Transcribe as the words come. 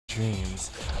dreams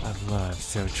of love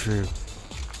so true.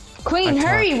 Queen,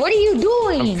 hurry! What are you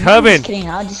doing? I'm coming.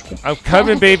 I'm just kidding. I'm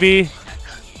coming, baby.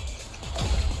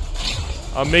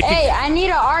 I'll make Hey, I need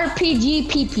an RPG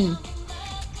PP.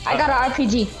 I got an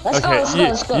RPG. Let's go,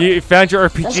 let's go. You found your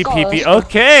RPG PP. Go.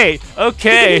 Okay.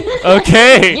 Okay.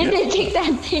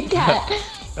 Take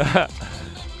that.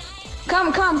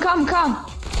 Come.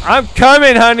 I'm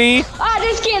coming, honey. Ah,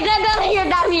 this kid,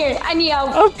 down here. I need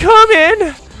help. I'm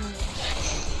coming.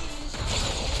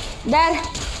 Dad.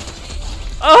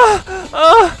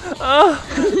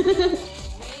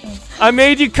 I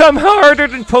made you come harder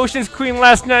than Potions Queen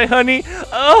last night, honey.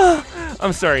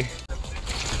 I'm sorry.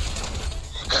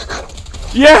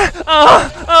 Yeah.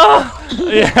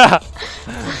 Yeah.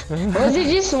 Was it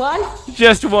just one?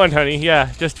 Just one, honey.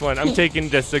 Yeah, just one. I'm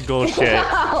taking just a gold shit.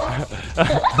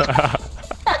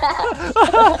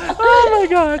 Oh my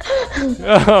god.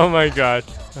 Oh my god.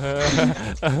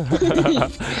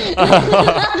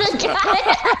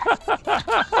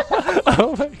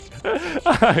 Oh my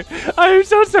god. I'm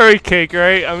so sorry, Cake,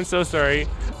 right? I'm so sorry.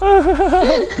 Okay,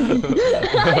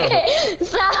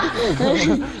 stop.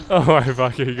 Oh my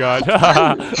fucking god.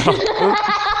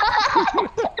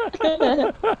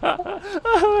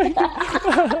 Oh my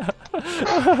god.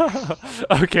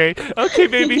 Okay,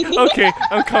 baby. Okay,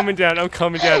 I'm coming down. Okay.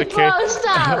 Bro,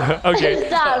 stop. Okay.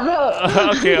 Stop, bro.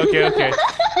 Okay.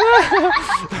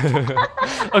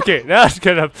 Okay, now it's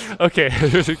good up. Okay,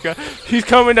 he's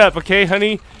coming up. Okay,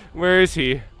 honey, where is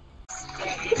he?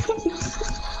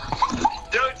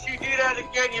 Don't you do that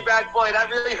again, you bad boy. That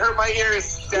really hurt my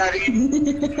ears, Daddy.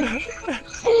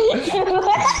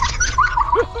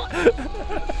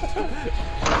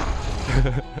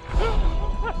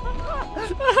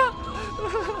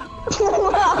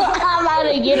 I'm about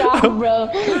to get off, bro.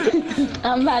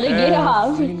 I'm about to get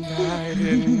off. Every night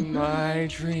in my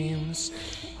dreams,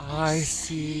 I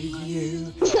see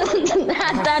you. I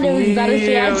thought it was about to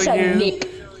say I suck dick.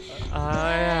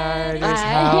 That is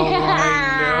how I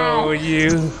know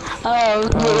you.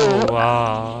 Oh,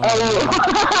 wow.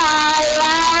 oh.